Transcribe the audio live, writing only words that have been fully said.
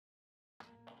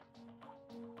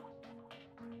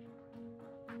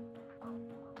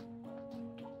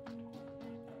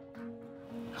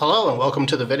Hello and welcome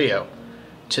to the video.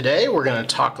 Today we're going to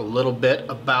talk a little bit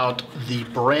about the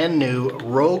brand new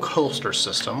Rogue holster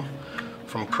system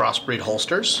from CrossBreed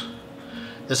holsters.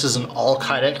 This is an all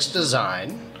Kydex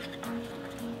design,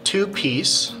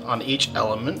 2-piece on each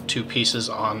element, 2 pieces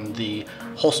on the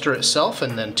holster itself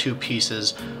and then 2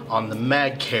 pieces on the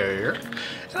mag carrier.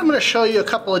 And I'm going to show you a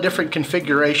couple of different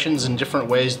configurations and different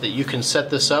ways that you can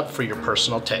set this up for your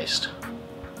personal taste.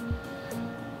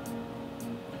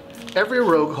 Every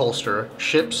Rogue holster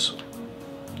ships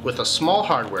with a small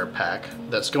hardware pack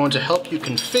that's going to help you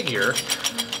configure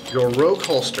your Rogue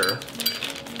holster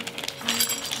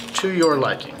to your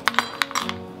liking.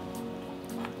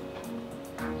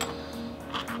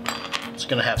 It's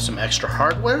going to have some extra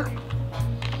hardware.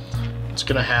 It's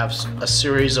going to have a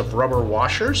series of rubber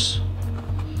washers.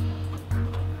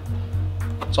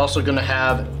 It's also going to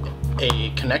have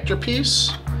a connector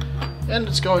piece, and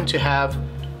it's going to have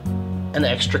an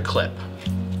extra clip.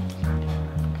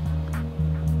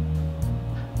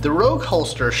 The Rogue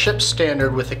holster ships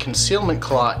standard with a concealment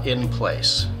claw in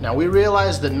place. Now we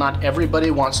realize that not everybody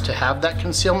wants to have that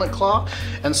concealment claw,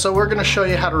 and so we're going to show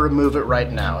you how to remove it right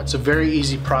now. It's a very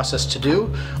easy process to do.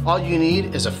 All you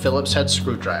need is a Phillips head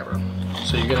screwdriver.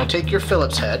 So you're going to take your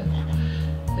Phillips head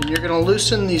and you're going to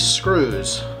loosen these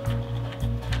screws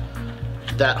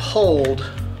that hold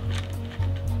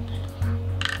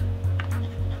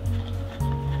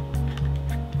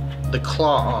the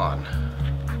claw on,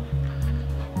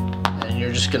 and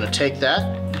you're just going to take that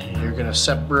and you're going to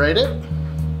separate it,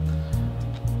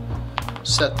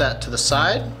 set that to the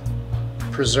side,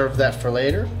 preserve that for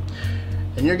later,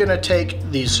 and you're going to take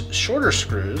these shorter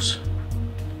screws,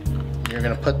 you're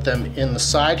going to put them in the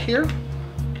side here,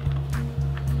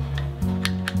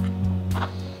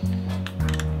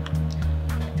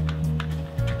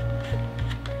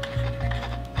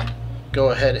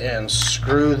 go ahead and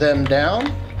screw them down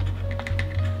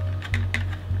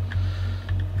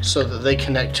so that they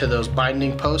connect to those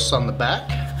binding posts on the back.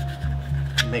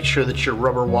 Make sure that your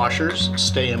rubber washers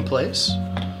stay in place.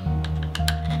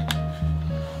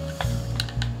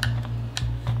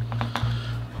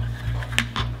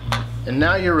 And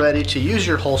now you're ready to use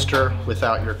your holster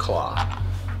without your claw.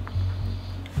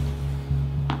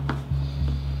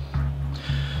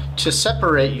 To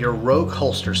separate your Rogue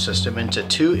holster system into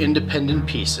 2 independent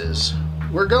pieces,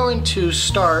 we're going to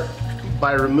start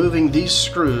by removing these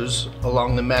screws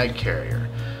along the mag carrier,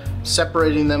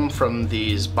 separating them from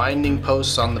these binding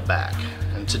posts on the back.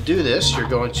 And to do this, you're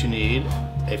going to need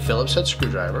a Phillips head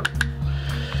screwdriver.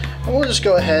 And we'll just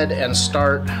go ahead and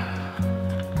start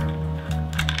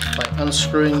by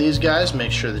unscrewing these guys.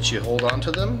 Make sure that you hold on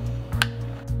to them.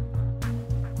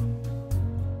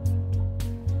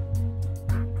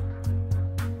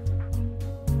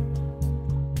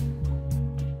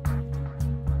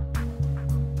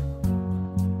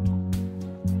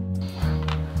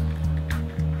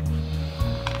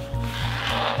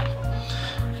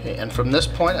 And from this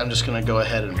point, I'm just going to go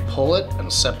ahead and pull it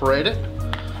and separate it.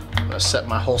 I'm going to set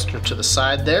my holster to the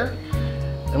side there.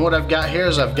 And what I've got here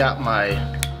is I've got my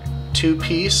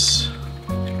 2-piece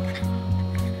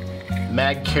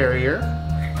mag carrier.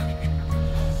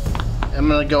 I'm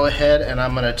going to go ahead and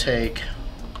I'm going to take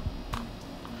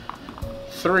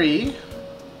 3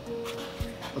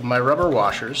 of my rubber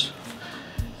washers,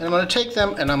 and I'm going to take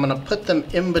them and I'm going to put them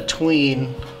in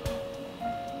between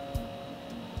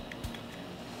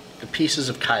pieces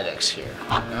of Kydex here.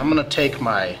 And I'm going to take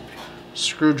my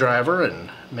screwdriver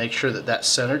and make sure that that's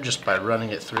centered just by running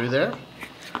it through there.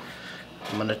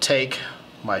 I'm going to take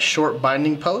my short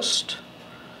binding post,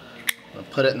 I'm going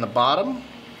to put it in the bottom,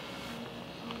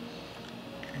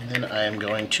 and then I am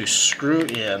going to screw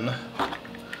in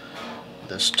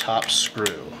this top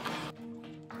screw.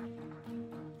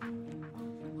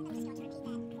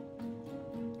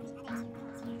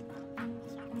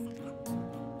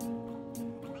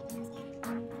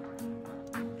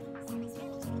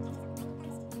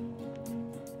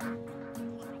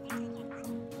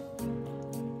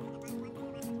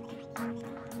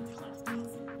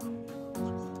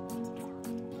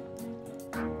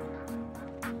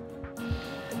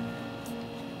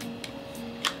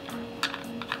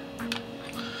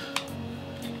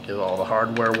 Give all the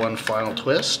hardware one final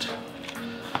twist.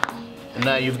 And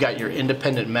now you've got your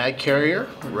independent mag carrier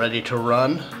ready to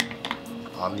run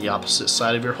on the opposite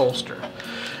side of your holster.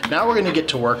 Now we're going to get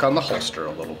to work on the holster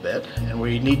a little bit, and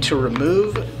we need to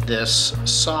remove this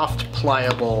soft,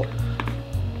 pliable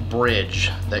bridge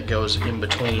that goes in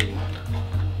between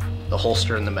the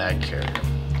holster and the mag carrier.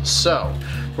 So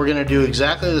we're going to do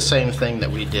exactly the same thing that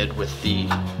we did with the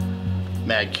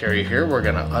mag carrier here. We're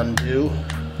going to undo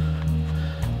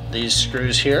these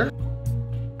screws here.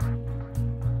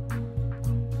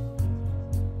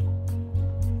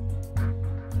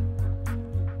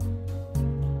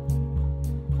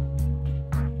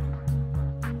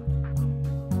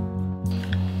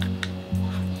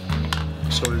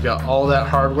 So we've got all that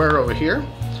hardware over here.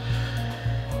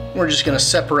 We're just going to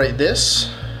separate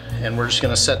this, and we're just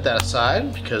going to set that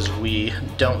aside because we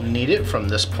don't need it from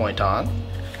this point on.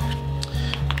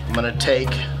 I'm going to take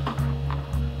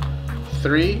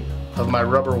 3 of my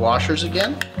rubber washers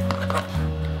again.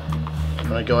 I'm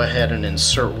going to go ahead and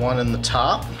insert one in the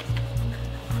top.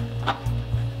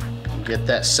 Get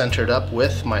that centered up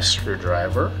with my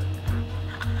screwdriver.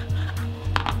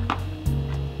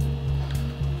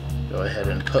 Go ahead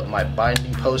and put my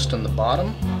binding post on the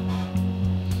bottom.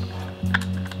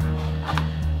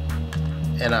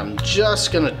 And I'm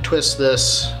just going to twist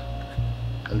this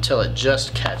until it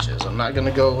just catches. I'm not going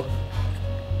to go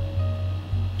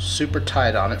super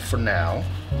tight on it for now.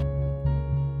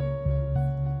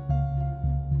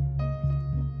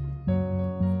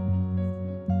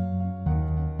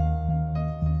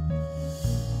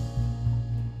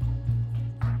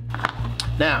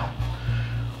 Now,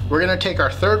 we're going to take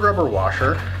our third rubber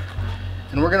washer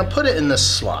and we're going to put it in this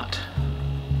slot.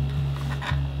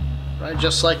 Right,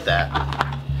 just like that.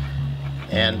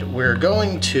 And we're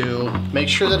going to make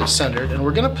sure that it's centered, and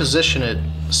we're going to position it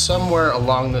somewhere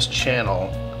along this channel,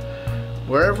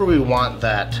 wherever we want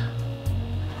that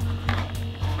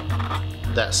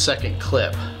second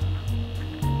clip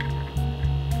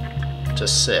to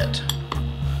sit.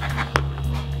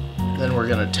 Then we're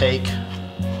going to take,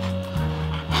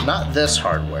 not this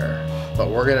hardware, but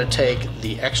we're going to take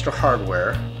the extra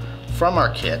hardware from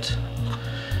our kit,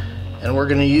 and we're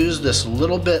going to use this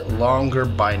little bit longer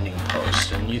binding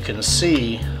post. And you can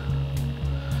see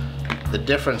the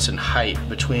difference in height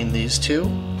between these two.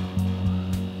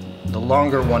 The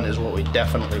longer one is what we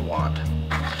definitely want.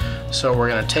 So we're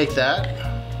going to take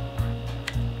that,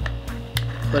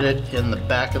 put it in the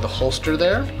back of the holster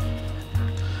there.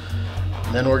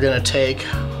 And then we're going to take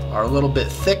our little bit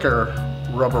thicker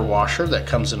rubber washer that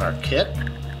comes in our kit,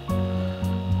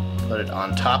 put it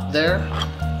on top there,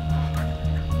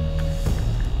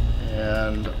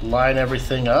 and line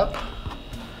everything up.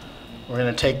 We're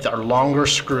going to take our longer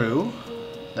screw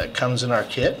that comes in our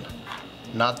kit,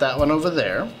 not that one over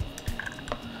there,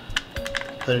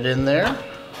 put it in there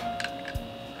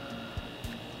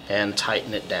and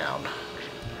tighten it down.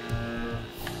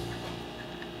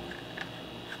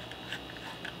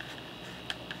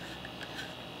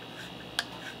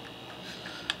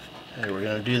 Okay, we're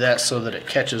going to do that so that it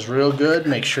catches real good.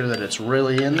 Make sure that it's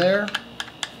really in there.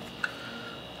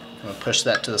 I'm going to push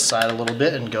that to the side a little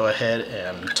bit and go ahead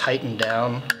and tighten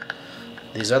down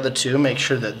these other two. Make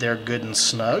sure that they're good and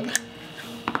snug.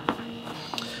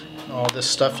 All this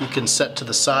stuff you can set to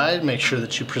the side. Make sure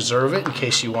that you preserve it in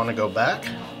case you want to go back.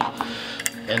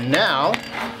 And now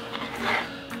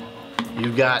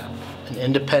you've got an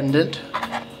independent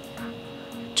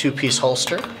 2-piece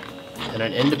holster and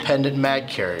an independent mag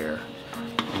carrier.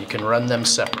 You can run them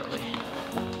separately.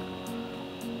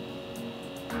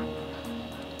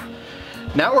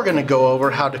 Now we're going to go over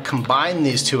how to combine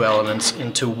these two elements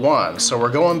into one. So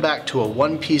we're going back to a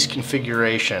 1-piece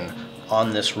configuration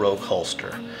on this Rogue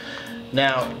holster.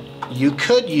 Now you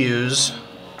could use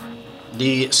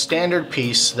the standard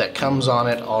piece that comes on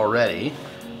it already,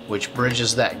 which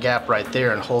bridges that gap right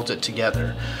there and holds it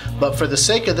together. But for the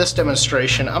sake of this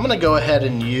demonstration, I'm going to go ahead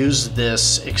and use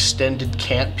this extended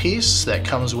Cant piece that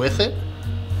comes with it.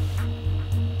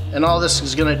 And all this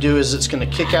is going to do is it's going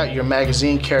to kick out your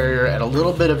magazine carrier at a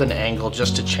little bit of an angle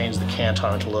just to change the cant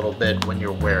on it a little bit when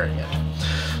you're wearing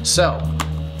it. So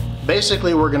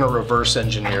basically we're going to reverse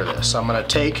engineer this. I'm going to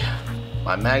take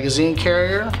my magazine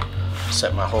carrier,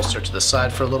 set my holster to the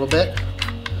side for a little bit,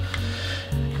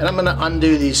 and I'm going to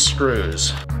undo these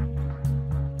screws.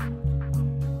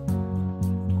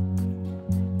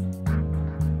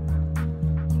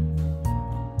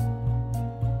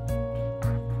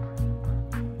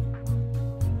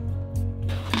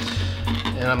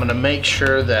 And I'm going to make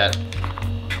sure that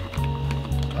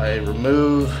I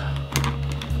remove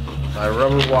my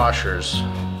rubber washers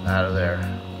out of there.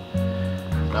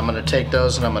 And I'm going to take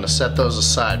those and I'm going to set those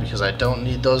aside because I don't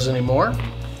need those anymore.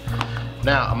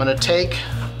 Now I'm going to take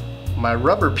my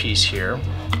rubber piece here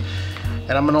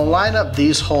and I'm going to line up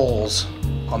these holes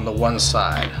on the one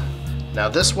side. Now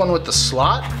this one with the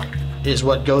slot is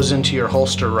what goes into your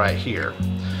holster right here.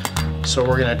 So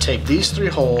we're going to take these 3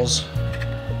 holes,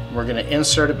 we're going to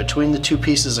insert it between the 2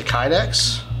 pieces of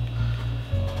Kydex,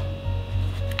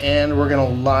 and we're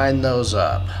going to line those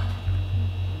up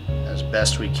as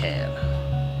best we can.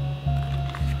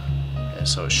 Okay,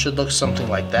 so it should look something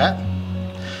like that.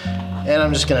 And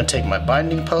I'm just going to take my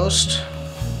binding post,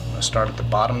 I'm going to start at the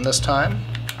bottom this time,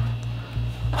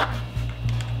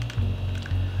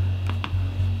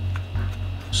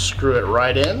 screw it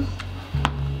right in,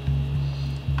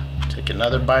 Take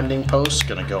another binding post,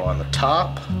 gonna go on the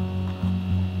top.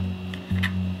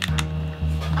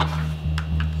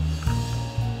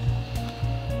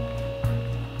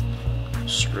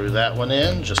 Screw that one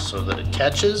in just so that it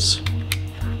catches.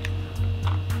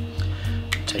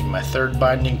 Take my third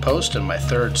binding post and my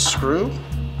third screw.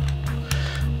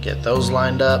 Get those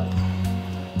lined up.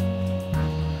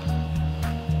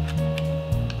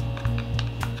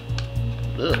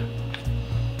 Ugh.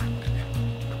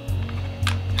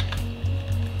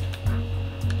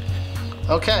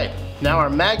 Okay, now our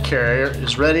mag carrier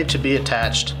is ready to be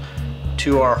attached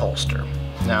to our holster.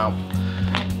 Now,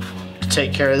 to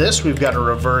take care of this, we've got to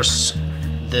reverse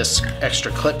this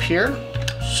extra clip here.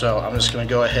 So I'm just going to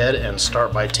go ahead and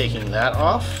start by taking that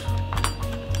off.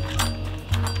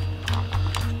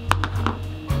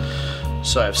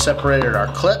 So I've separated our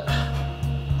clip,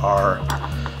 our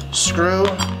screw,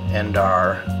 and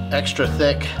our extra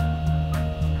thick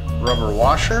rubber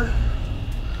washer.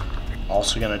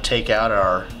 Also going to take out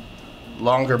our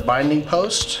longer binding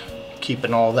post,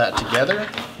 keeping all that together,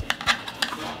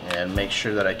 and make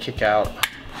sure that I kick out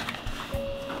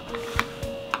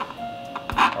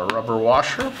our rubber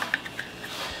washer.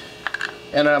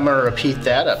 And I'm going to repeat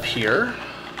that up here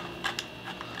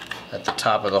at the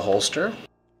top of the holster.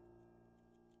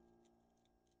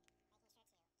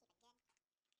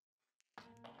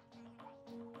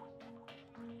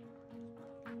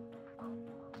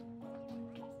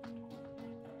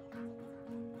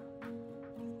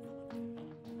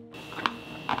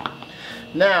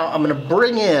 Now I'm going to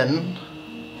bring in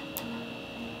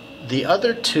the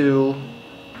other two,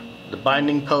 the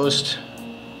binding post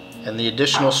and the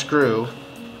additional screw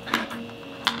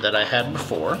that I had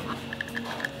before.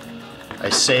 I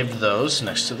saved those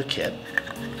next to the kit.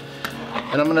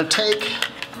 And I'm going to take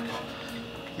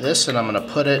this and I'm going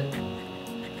to put it,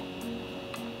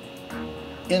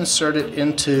 insert it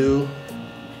into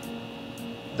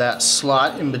that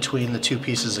slot in between the two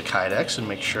pieces of Kydex and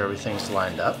make sure everything's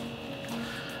lined up.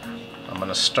 I'm going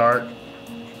to start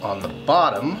on the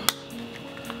bottom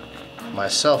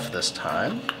myself this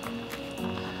time.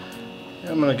 And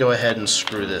I'm going to go ahead and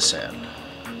screw this in.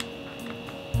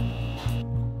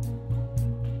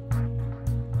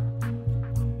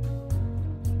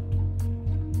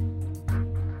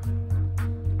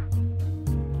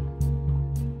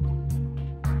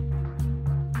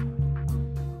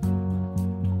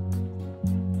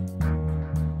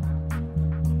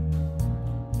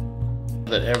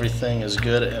 That everything is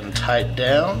good and tight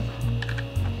down.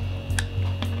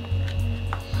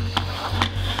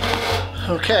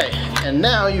 Okay, and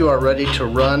now you are ready to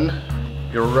run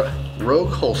your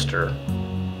Rogue holster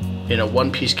in a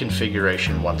one-piece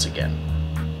configuration once again.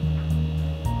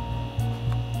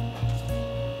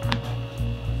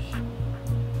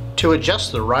 To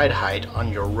adjust the ride height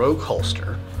on your Rogue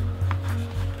holster,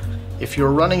 if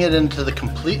you're running it into the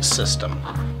complete system,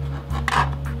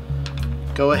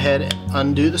 go ahead and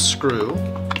undo the screw.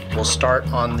 We'll start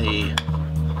on the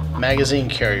magazine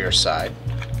carrier side.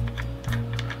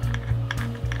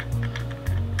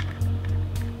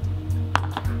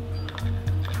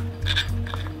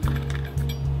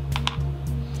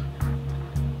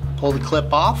 Pull the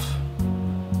clip off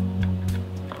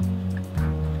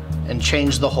and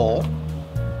change the hole.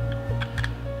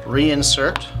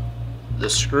 Reinsert the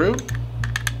screw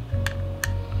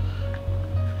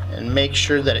and make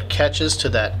sure that it catches to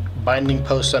that binding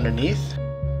post underneath.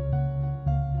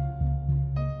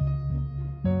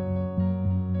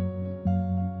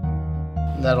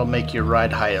 And that'll make your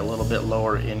ride height a little bit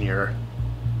lower in your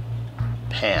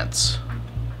pants.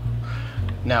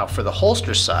 Now for the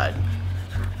holster side,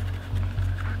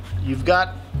 you've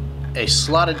got a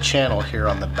slotted channel here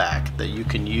on the back that you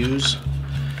can use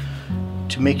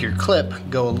to make your clip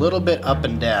go a little bit up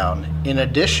and down in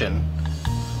addition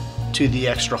to the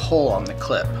extra hole on the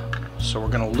clip. So we're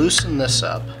going to loosen this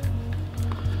up,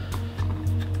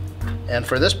 and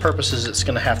for this purposes it's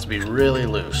going to have to be really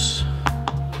loose.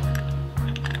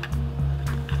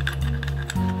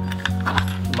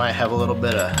 You might have a little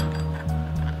bit of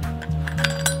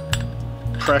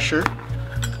pressure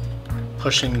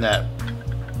pushing that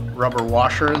rubber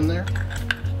washer in there.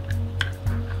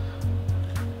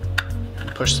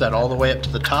 Push that all the way up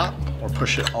to the top, or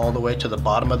push it all the way to the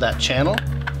bottom of that channel,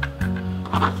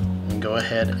 and go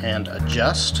ahead and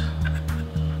adjust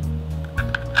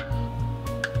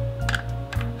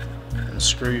and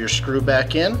screw your screw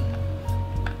back in.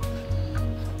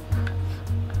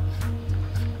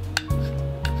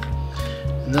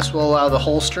 And this will allow the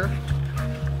holster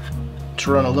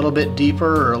to run a little bit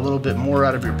deeper or a little bit more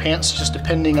out of your pants, just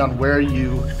depending on where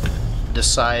you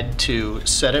decide to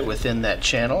set it within that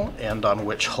channel and on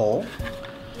which hole.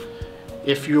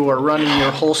 If you are running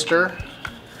your holster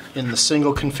in the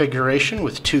single configuration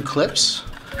with 2 clips,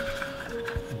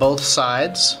 both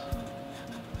sides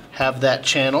have that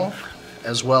channel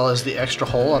as well as the extra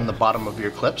hole on the bottom of your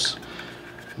clips,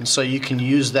 and so you can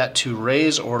use that to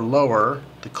raise or lower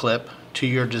the clip to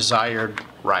your desired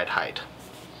ride height.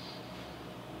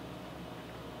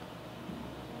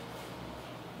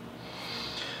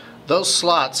 Those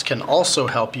slots can also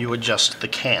help you adjust the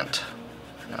cant.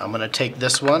 Now I'm going to take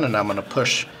this one and I'm going to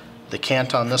push the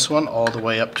cant on this one all the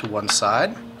way up to one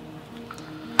side.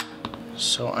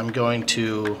 So I'm going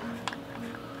to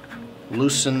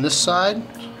loosen this side,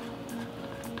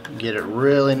 get it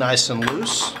really nice and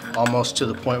loose, almost to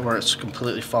the point where it's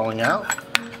completely falling out.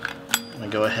 I'm going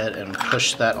to go ahead and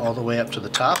push that all the way up to the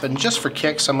top, and just for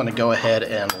kicks I'm going to go ahead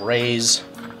and raise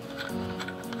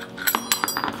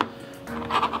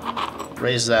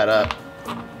that up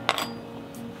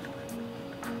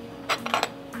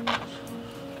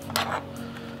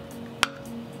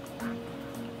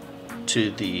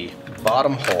to the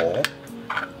bottom hole.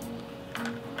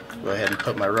 Go ahead and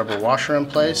put my rubber washer in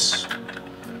place.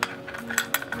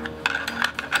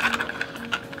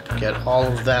 Get all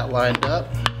of that lined up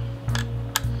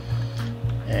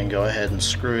and go ahead and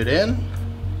screw it in.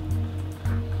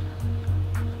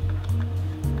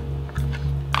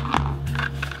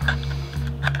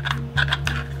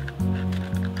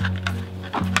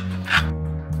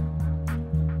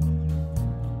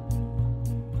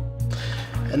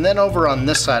 And then over on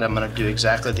this side I'm going to do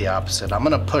exactly the opposite. I'm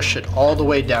going to push it all the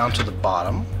way down to the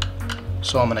bottom.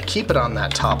 So I'm going to keep it on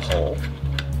that top hole.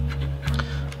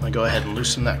 I'm going to go ahead and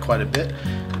loosen that quite a bit.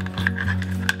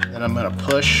 Then I'm going to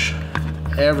push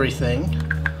everything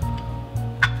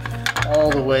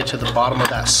all the way to the bottom of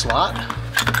that slot.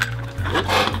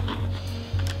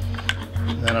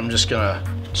 And then I'm just going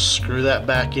to screw that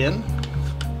back in.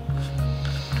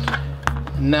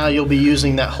 And now you'll be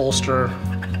using that holster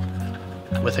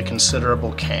with a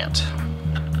considerable cant.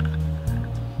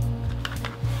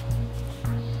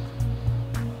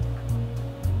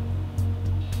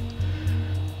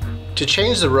 To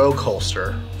change the Rogue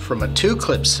holster from a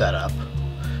 2-clip setup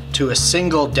to a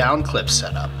single down clip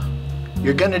setup,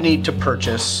 you're going to need to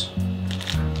purchase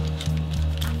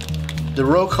the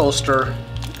Rogue holster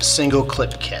single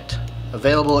clip kit,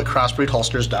 available at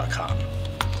CrossBreedholsters.com.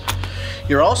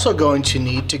 You're also going to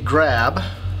need to grab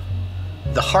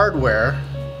the hardware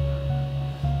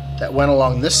that went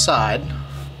along this side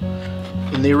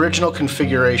in the original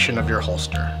configuration of your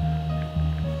holster.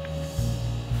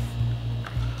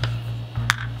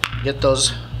 Get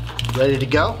those ready to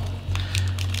go.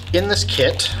 In this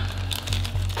kit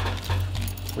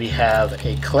we have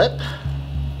a clip.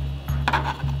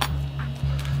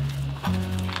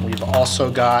 We've also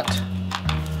got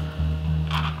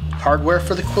hardware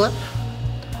for the clip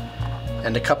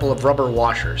and a couple of rubber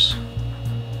washers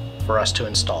for us to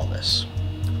install this.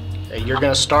 You're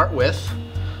going to start with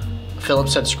a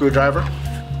Phillips head screwdriver,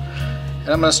 and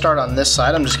I'm going to start on this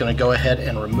side. I'm just going to go ahead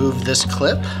and remove this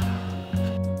clip.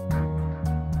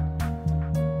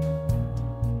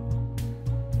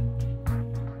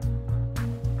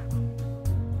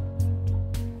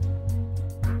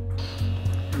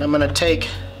 And I'm going to take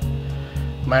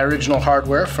my original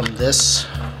hardware from this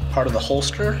part of the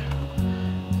holster,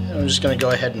 and I'm just going to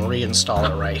go ahead and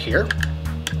reinstall it right here.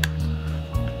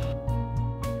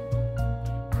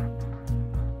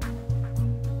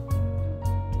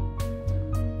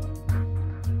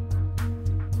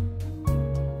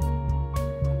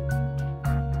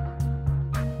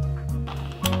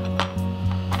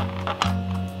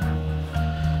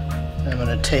 I'm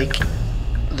going to take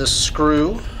the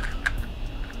screw,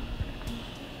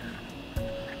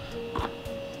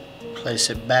 place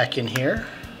it back in here,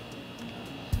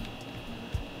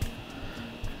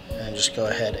 and just go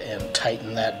ahead and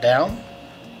tighten that down.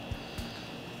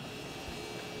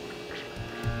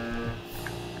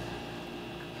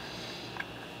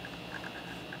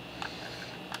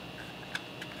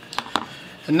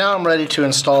 And now I'm ready to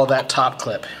install that top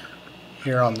clip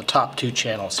here on the top 2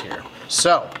 channels here.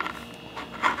 So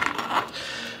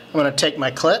I'm going to take my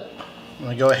clip, I'm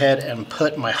going to go ahead and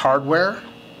put my hardware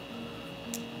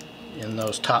in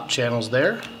those top channels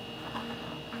there.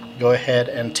 Go ahead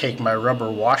and take my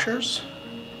rubber washers.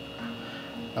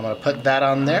 I'm going to put that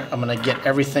on there. I'm going to get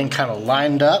everything kind of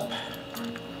lined up.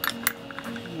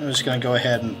 I'm just going to go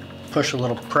ahead and push a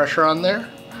little pressure on there.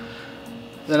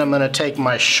 Then I'm going to take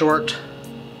my short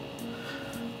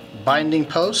binding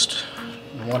post,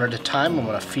 one at a time. I'm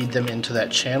going to feed them into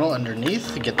that channel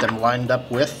underneath to get them lined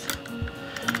up with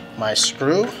my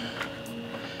screw.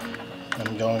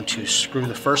 I'm going to screw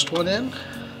the first one in,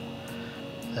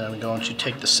 Then I'm going to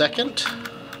take the second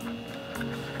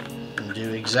and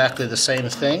do exactly the same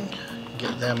thing.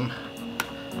 Get them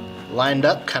lined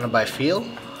up kind of by feel.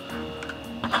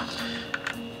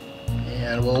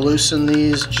 And we'll loosen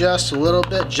these just a little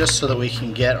bit just so that we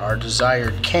can get our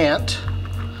desired cant.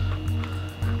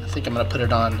 I think I'm going to put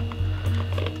it on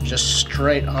just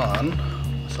straight on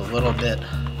with a little bit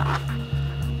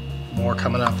more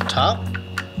coming out the top.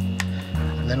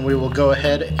 And then we will go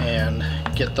ahead and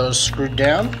get those screwed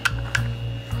down.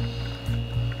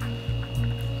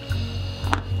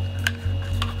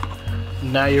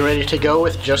 Now you're ready to go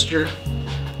with just your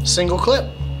single clip.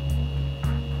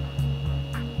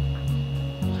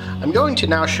 I'm going to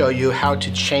now show you how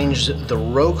to change the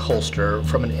Rogue holster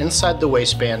from an inside the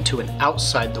waistband to an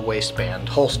outside the waistband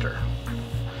holster.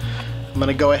 I'm going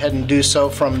to go ahead and do so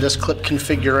from this clip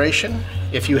configuration.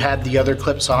 If you had the other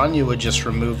clips on, you would just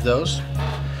remove those.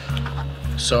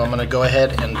 So I'm going to go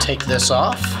ahead and take this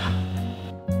off.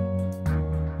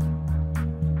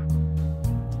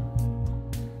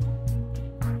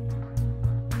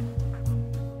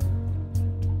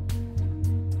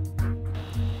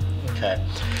 Okay.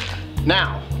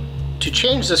 Now, to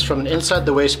change this from an inside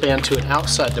the waistband to an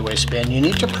outside the waistband, you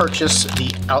need to purchase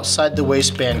the outside the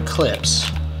waistband clips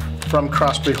from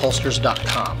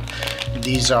CrossBreedHolsters.com.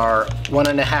 These are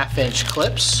 1.5 inch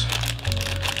clips.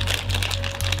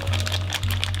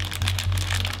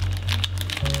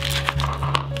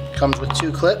 Comes with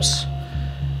 2 clips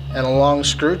and a long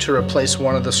screw to replace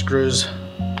one of the screws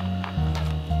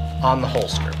on the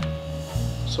holster.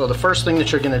 So the first thing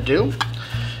that you're going to do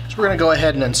is we're going to go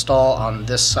ahead and install on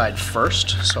this side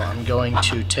first. So I'm going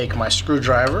to take my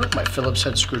screwdriver, my Phillips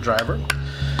head screwdriver,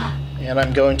 and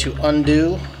I'm going to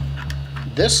undo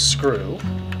this screw,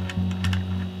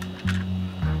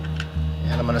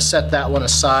 and I'm going to set that one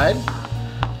aside.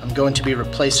 I'm going to be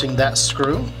replacing that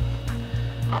screw.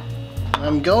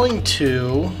 I'm going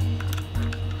to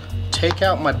take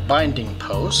out my binding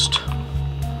post.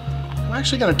 I'm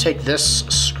actually going to take this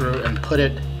screw and put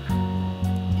it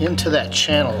into that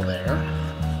channel there,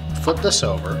 flip this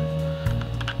over.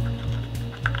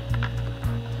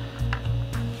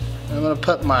 I'm going to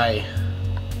put my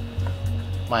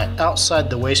outside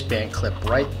the waistband clip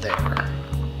right there.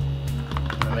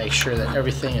 I'm going to make sure that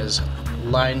everything is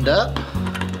lined up.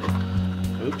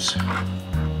 Oops.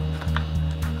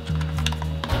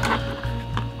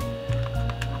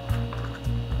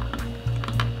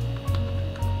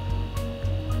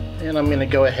 And I'm going to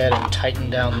go ahead and tighten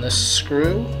down this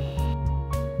screw.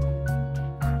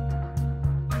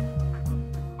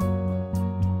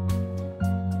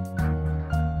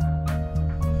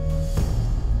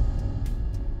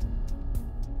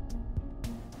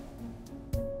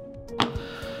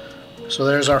 So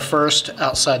there's our first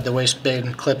outside the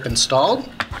waistband clip installed.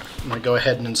 I'm going to go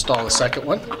ahead and install the second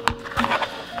one.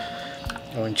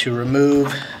 I'm going to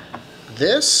remove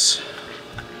this.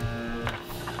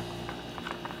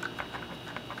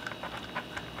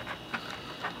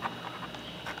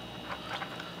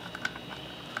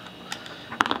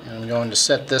 And I'm going to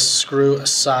set this screw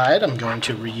aside. I'm going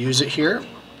to reuse it here.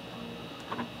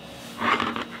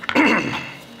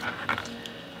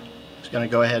 Going to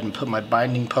go ahead and put my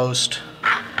binding post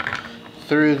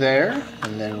through there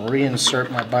and then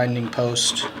reinsert my binding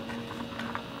post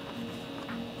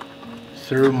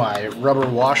through my rubber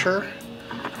washer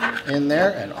in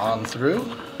there and on through.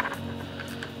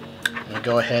 I'm going to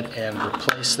go ahead and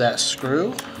replace that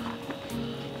screw.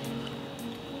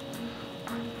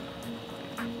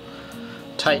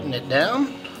 Tighten it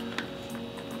down.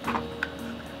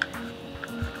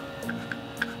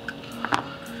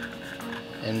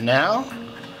 And now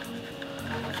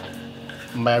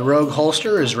my Rogue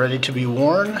holster is ready to be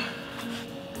worn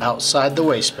outside the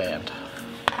waistband.